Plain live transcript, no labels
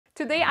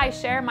Today I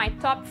share my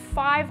top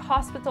 5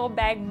 hospital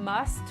bag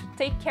musts to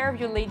take care of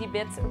your lady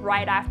bits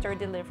right after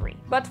delivery.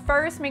 But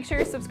first, make sure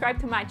you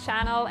subscribe to my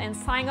channel and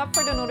sign up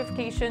for the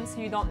notifications so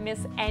you don't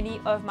miss any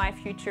of my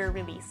future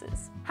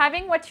releases.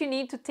 Having what you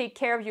need to take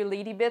care of your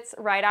lady bits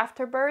right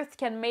after birth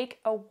can make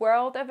a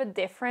world of a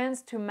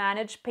difference to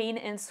manage pain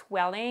and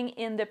swelling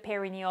in the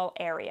perineal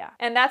area.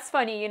 And that's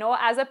funny, you know,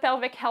 as a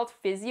pelvic health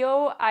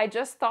physio, I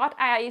just thought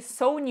I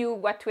so knew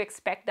what to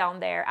expect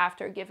down there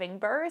after giving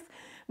birth,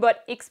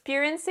 but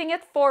experiencing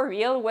it for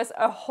real was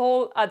a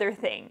whole other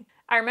thing.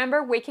 I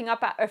remember waking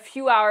up a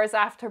few hours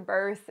after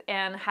birth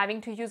and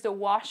having to use the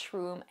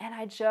washroom, and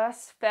I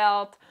just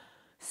felt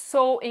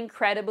so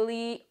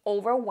incredibly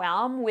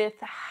overwhelmed with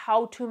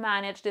how to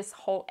manage this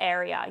whole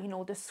area. You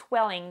know, the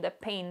swelling, the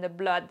pain, the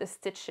blood, the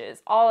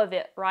stitches, all of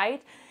it,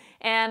 right?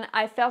 And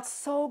I felt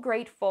so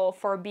grateful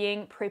for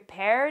being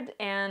prepared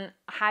and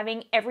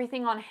having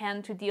everything on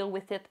hand to deal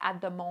with it at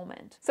the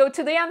moment. So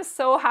today I'm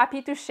so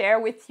happy to share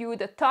with you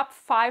the top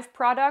 5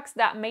 products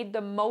that made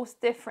the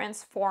most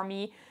difference for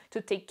me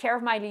to take care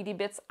of my lady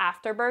bits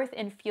after birth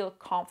and feel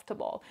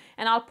comfortable.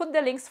 And I'll put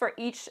the links for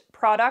each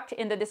product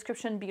in the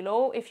description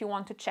below if you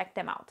want to check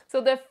them out.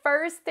 So the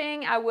first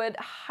thing I would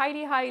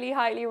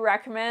highly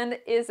recommend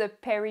is a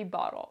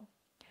Peribottle.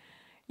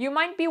 You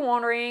might be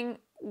wondering,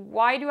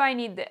 why do I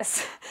need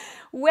this?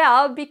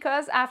 Well,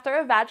 because after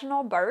a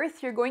vaginal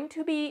birth, you're going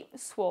to be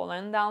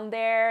swollen down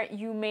there.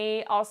 You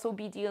may also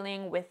be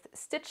dealing with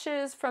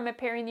stitches from a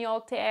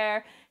perineal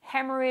tear,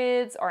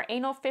 hemorrhoids or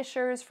anal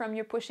fissures from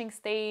your pushing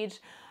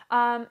stage.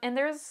 And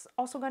there's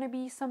also going to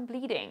be some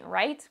bleeding,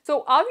 right?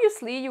 So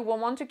obviously you will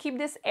want to keep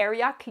this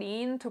area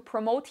clean to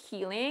promote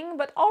healing,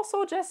 but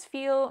also just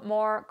feel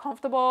more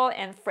comfortable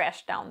and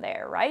fresh down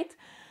there, right?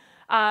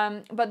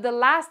 But the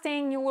last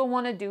thing you will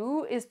want to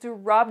do is to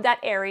rub that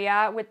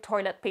area with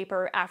toilet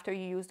paper after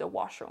you use the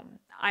washroom.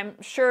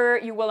 I'm sure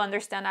you will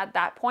understand at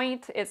that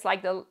point. It's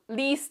like the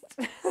least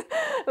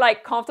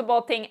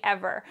comfortable thing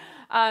ever.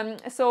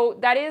 So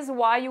that is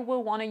why you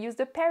will want to use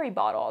the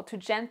Peribottle to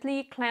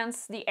gently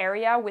cleanse the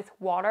area with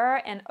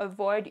water and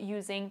avoid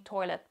using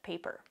toilet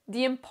paper.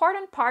 The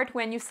important part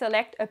when you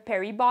select a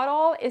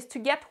Peribottle is to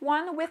get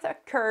one with a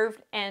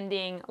curved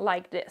ending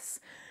like this.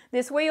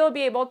 This way you'll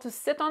be able to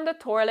sit on the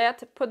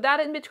toilet, put that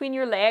in between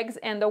your legs,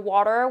 and the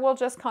water will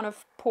just kind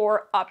of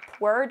pour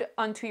upward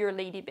onto your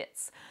lady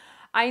bits.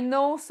 I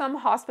know some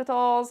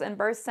hospitals and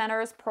birth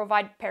centers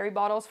provide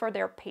Peribottles for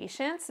their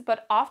patients,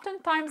 but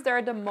oftentimes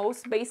they're the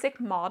most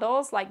basic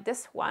models like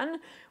this one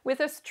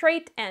with a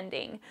straight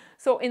ending.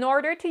 So in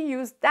order to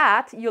use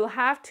that, you'll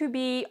have to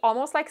be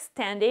almost like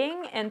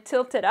standing and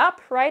tilted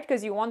up, right?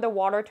 Because you want the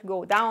water to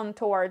go down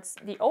towards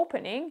the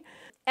opening.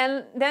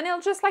 And then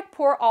it'll just like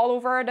pour all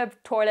over the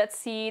toilet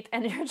seat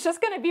and you're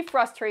just gonna be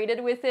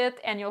frustrated with it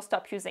and you'll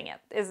stop using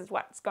it. This is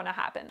what's gonna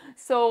happen.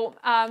 So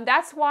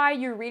that's why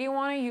you really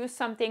wanna use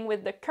something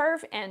with the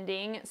curved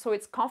ending so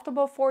it's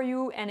comfortable for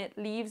you and it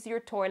leaves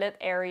your toilet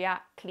area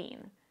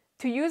clean.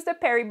 To use the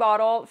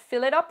Peribottle,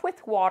 fill it up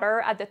with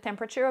water at the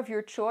temperature of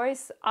your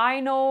choice. I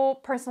know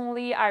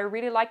personally I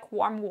really like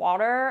warm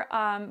water,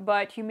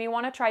 but you may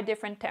wanna try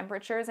different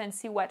temperatures and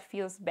see what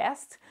feels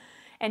best.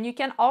 And you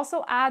can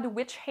also add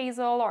witch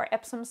hazel or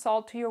Epsom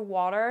salt to your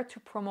water to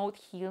promote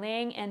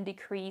healing and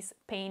decrease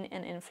pain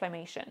and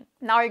inflammation.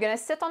 Now you're gonna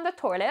sit on the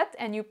toilet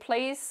and you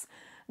place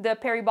the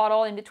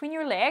Peribottle in between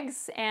your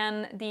legs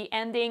and the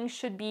ending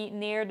should be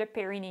near the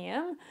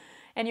perineum.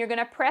 And you're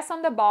gonna press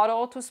on the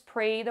bottle to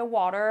spray the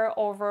water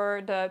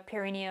over the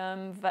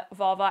perineum,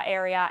 vulva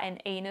area,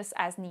 and anus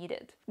as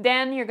needed.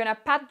 Then you're gonna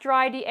pat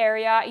dry the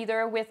area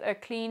either with a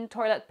clean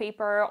toilet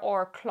paper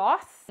or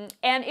cloth.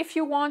 And if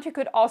you want, you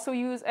could also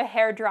use a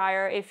hair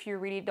dryer if you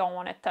really don't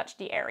want to touch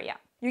the area.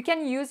 You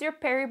can use your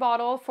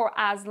Peribottle for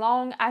as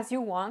long as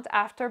you want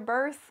after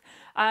birth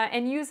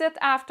and use it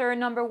after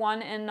number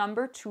 1 and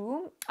number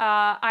 2.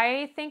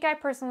 I think I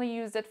personally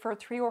used it for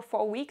 3 or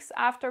 4 weeks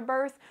after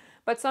birth.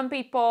 But some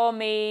people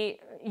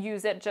may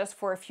use it just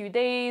for a few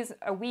days,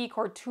 a week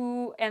or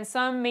 2, and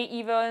some may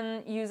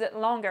even use it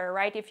longer,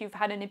 right? If you've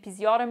had an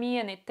episiotomy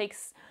and it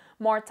takes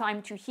more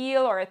time to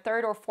heal or a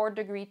 3rd or 4th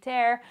degree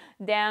tear,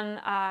 then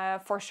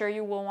for sure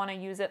you will want to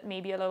use it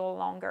maybe a little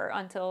longer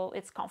until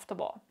it's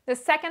comfortable. The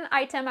second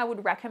item I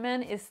would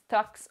recommend is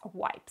Tuck's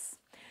wipes.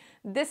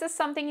 This is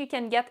something you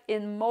can get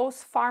in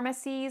most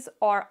pharmacies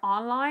or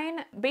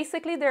online.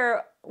 Basically,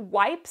 they're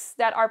wipes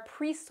that are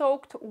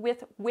pre-soaked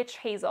with witch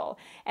hazel,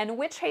 and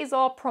witch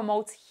hazel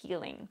promotes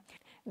healing.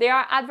 They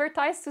are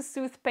advertised to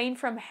soothe pain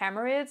from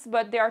hemorrhoids,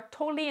 but they are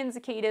totally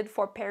indicated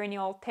for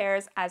perineal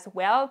tears as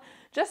well,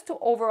 just to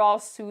overall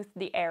soothe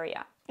the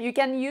area. You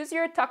can use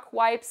your Tuck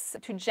wipes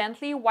to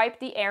gently wipe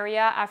the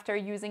area after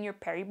using your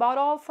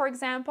Peribottle, for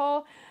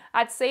example.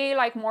 I'd say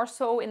like more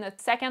so in the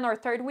second or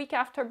third week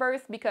after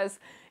birth, because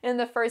in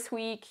the first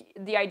week,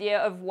 the idea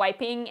of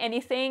wiping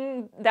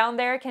anything down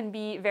there can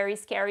be very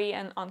scary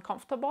and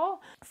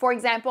uncomfortable. For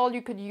example,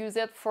 you could use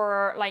it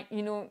for like,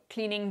 you know,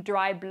 cleaning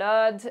dry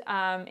blood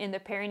in the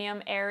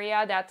perineum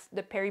area that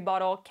the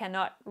Peribottle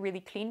cannot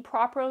really clean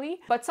properly.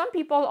 But some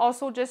people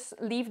also just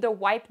leave the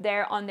wipe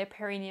there on the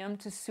perineum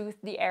to soothe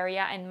the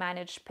area and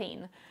manage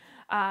pain.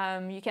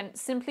 You can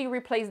simply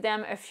replace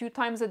them a few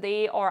times a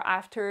day or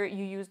after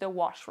you use the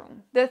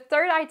washroom. The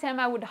third item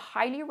I would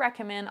highly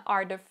recommend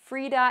are the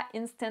Frida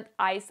Instant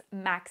Ice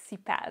Maxi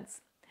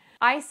Pads.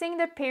 Icing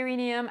the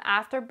perineum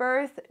after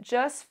birth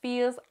just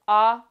feels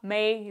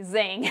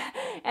amazing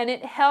and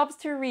it helps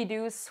to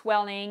reduce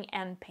swelling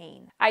and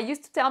pain. I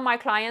used to tell my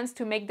clients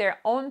to make their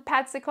own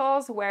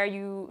padsicles where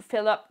you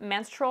fill up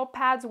menstrual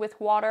pads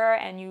with water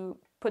and you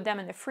put them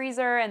in the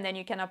freezer, and then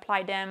you can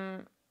apply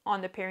them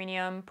on the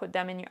perineum, put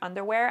them in your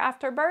underwear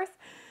after birth.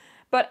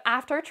 But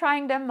after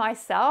trying them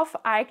myself,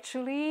 I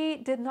actually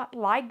did not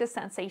like the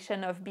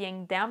sensation of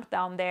being damp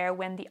down there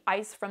when the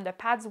ice from the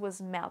pads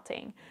was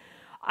melting.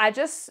 I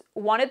just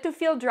wanted to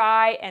feel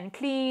dry and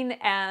clean,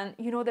 and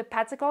you know, the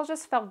padsicles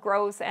just felt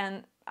gross,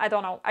 and I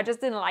don't know, I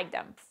just didn't like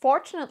them.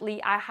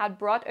 Fortunately, I had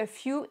brought a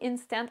few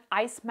instant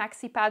ice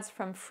maxi pads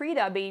from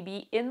Frida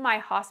Baby in my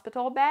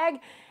hospital bag,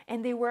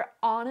 and they were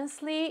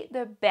honestly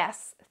the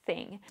best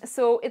thing.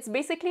 So it's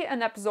basically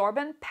an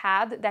absorbent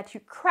pad that you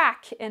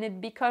crack and it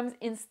becomes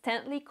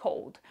instantly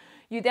cold.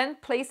 You then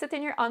place it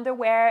in your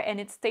underwear and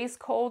it stays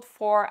cold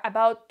for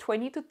about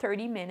 20 to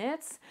 30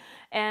 minutes.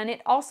 And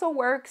it also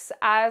works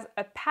as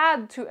a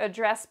pad to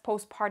address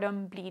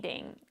postpartum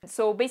bleeding.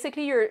 So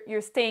basically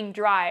you're staying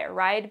dry,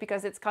 right?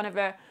 Because it's kind of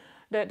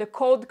the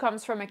cold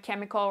comes from a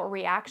chemical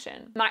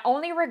reaction. My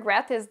only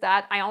regret is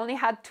that I only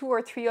had 2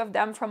 or 3 of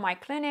them from my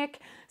clinic,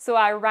 so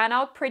I ran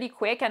out pretty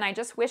quick and I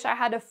just wish I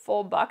had a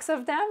full box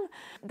of them.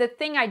 The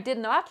thing I did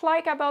not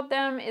like about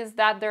them is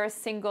that they're a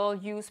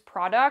single-use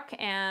product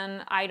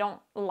and I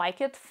don't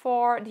like it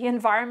for the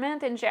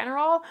environment in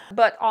general.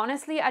 But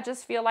honestly, I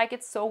just feel like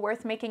it's so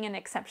worth making an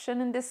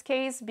exception in this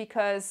case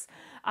because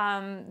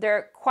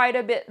they're quite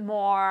a bit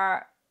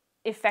more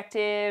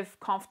effective,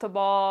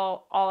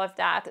 comfortable, all of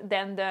that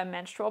than the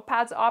menstrual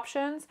pads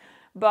options.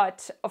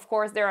 But of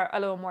course, they're a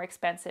little more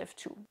expensive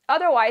too.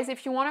 Otherwise,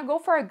 if you want to go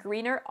for a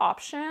greener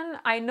option,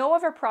 I know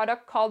of a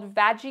product called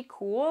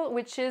Vagikool,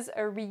 which is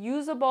a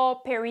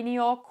reusable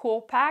perineal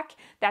cool pack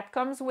that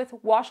comes with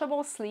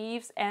washable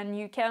sleeves, and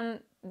you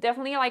can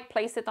definitely like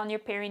place it on your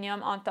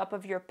perineum on top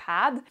of your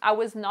pad. I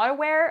was not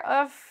aware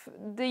of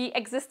the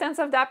existence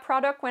of that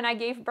product when I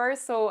gave birth,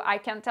 so I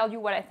can't tell you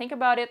what I think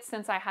about it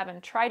since I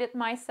haven't tried it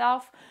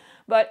myself.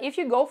 But if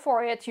you go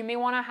for it, you may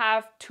want to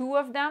have 2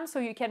 of them so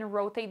you can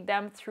rotate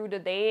them through the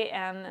day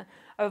and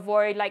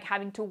avoid like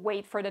having to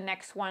wait for the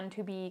next one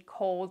to be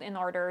cold in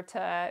order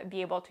to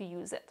be able to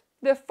use it.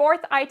 The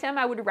fourth item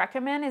I would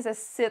recommend is a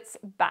sitz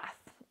bath.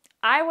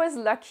 I was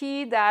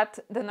lucky that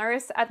the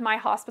nurse at my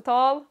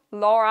hospital,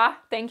 Laura,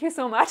 thank you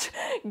so much,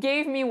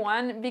 gave me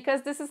one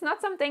because this is not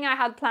something I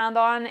had planned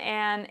on,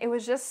 and it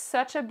was just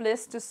such a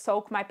bliss to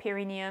soak my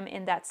perineum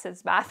in that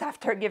sitz bath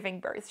after giving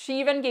birth.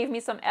 She even gave me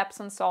some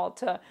Epsom salt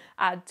to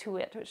add to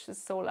it, which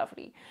is so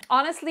lovely.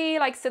 Honestly,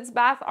 like sitz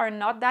baths are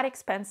not that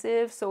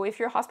expensive, so if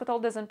your hospital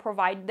doesn't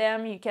provide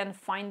them, you can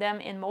find them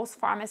in most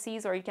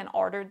pharmacies or you can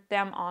order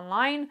them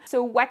online.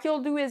 So what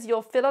you'll do is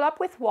you'll fill it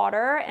up with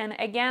water, and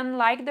again,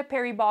 like the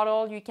Peribottle,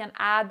 you can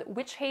add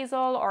witch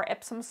hazel or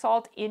Epsom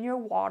salt in your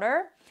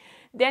water.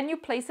 Then you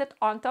place it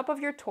on top of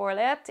your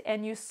toilet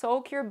and you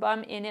soak your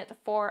bum in it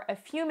for a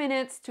few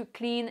minutes to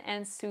clean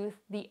and soothe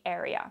the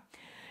area.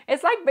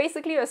 It's like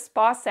basically a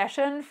spa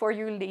session for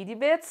you lady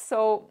bits,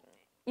 so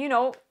you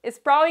know, it's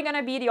probably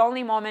gonna be the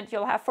only moment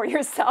you'll have for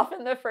yourself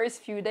in the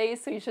first few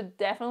days, so you should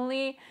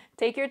definitely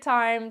take your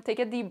time, take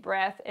a deep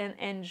breath and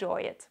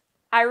enjoy it.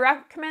 I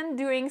recommend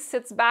doing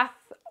sitz bath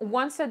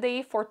once a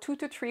day for 2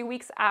 to 3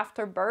 weeks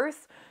after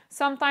birth.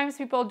 Sometimes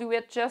people do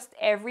it just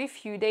every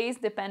few days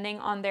depending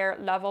on their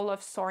level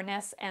of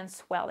soreness and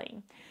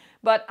swelling.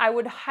 But I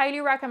would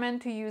highly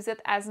recommend to use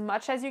it as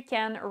much as you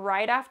can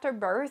right after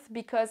birth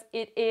because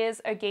it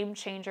is a game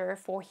changer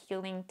for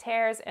healing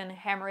tears and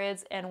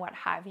hemorrhoids and what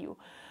have you.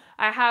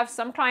 I have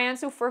some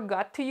clients who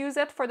forgot to use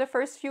it for the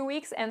first few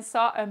weeks and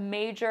saw a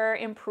major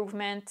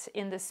improvement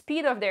in the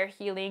speed of their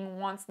healing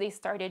once they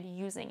started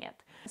using it.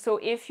 So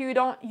if you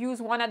don't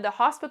use one at the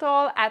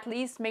hospital, at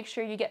least make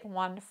sure you get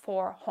one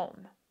for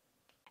home.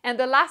 And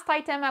the last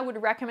item I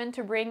would recommend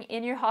to bring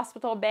in your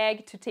hospital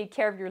bag to take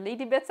care of your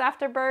lady bits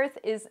after birth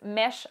is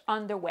mesh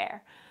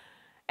underwear.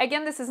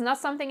 Again, this is not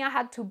something I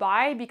had to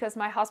buy because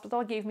my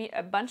hospital gave me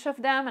a bunch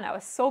of them and I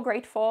was so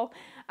grateful.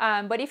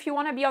 But if you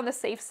want to be on the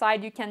safe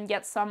side, you can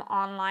get some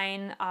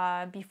online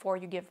before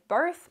you give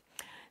birth.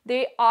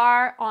 They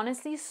are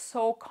honestly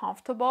so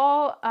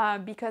comfortable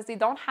because they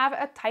don't have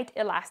a tight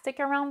elastic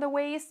around the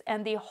waist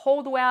and they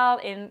hold well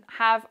and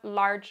have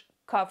large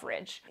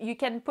coverage. You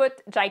can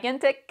put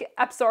gigantic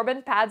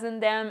absorbent pads in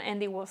them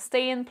and they will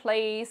stay in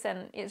place,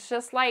 and it's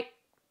just like,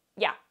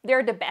 yeah,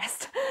 they're the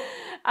best.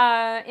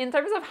 In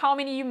terms of how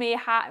many you may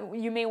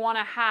want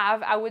to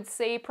have, I would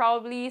say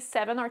probably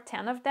 7 or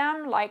 10 of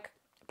them. Like,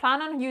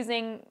 plan on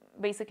using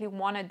basically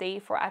one a day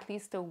for at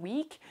least a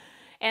week.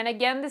 And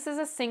again, this is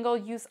a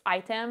single-use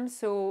item,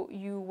 so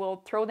you will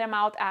throw them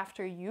out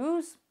after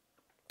use.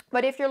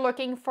 But if you're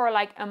looking for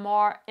like a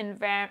more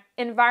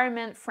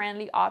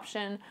environment-friendly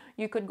option,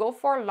 you could go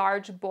for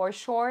large boy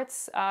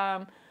shorts.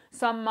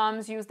 Some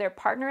moms use their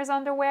partner's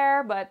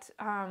underwear, but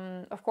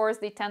of course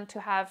they tend to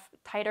have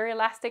tighter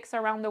elastics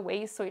around the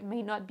waist, so it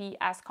may not be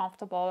as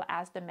comfortable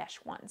as the mesh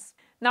ones.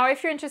 Now,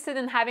 if you're interested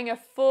in having a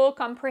full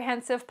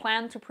comprehensive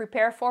plan to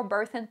prepare for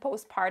birth and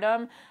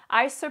postpartum,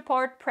 I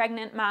support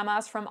pregnant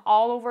mamas from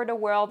all over the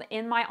world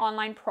in my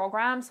online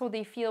program so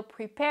they feel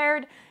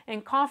prepared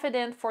and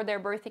confident for their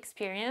birth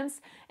experience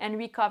and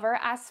recover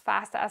as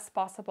fast as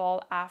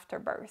possible after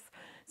birth.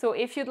 So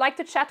if you'd like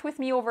to chat with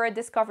me over a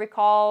discovery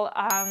call,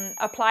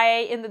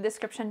 apply in the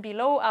description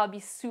below. I'll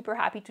be super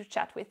happy to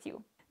chat with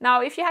you.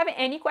 Now, if you have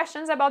any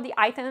questions about the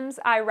items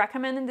I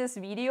recommend in this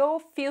video,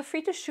 feel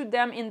free to shoot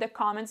them in the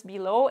comments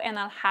below and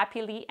I'll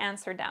happily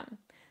answer them.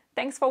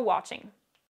 Thanks for watching.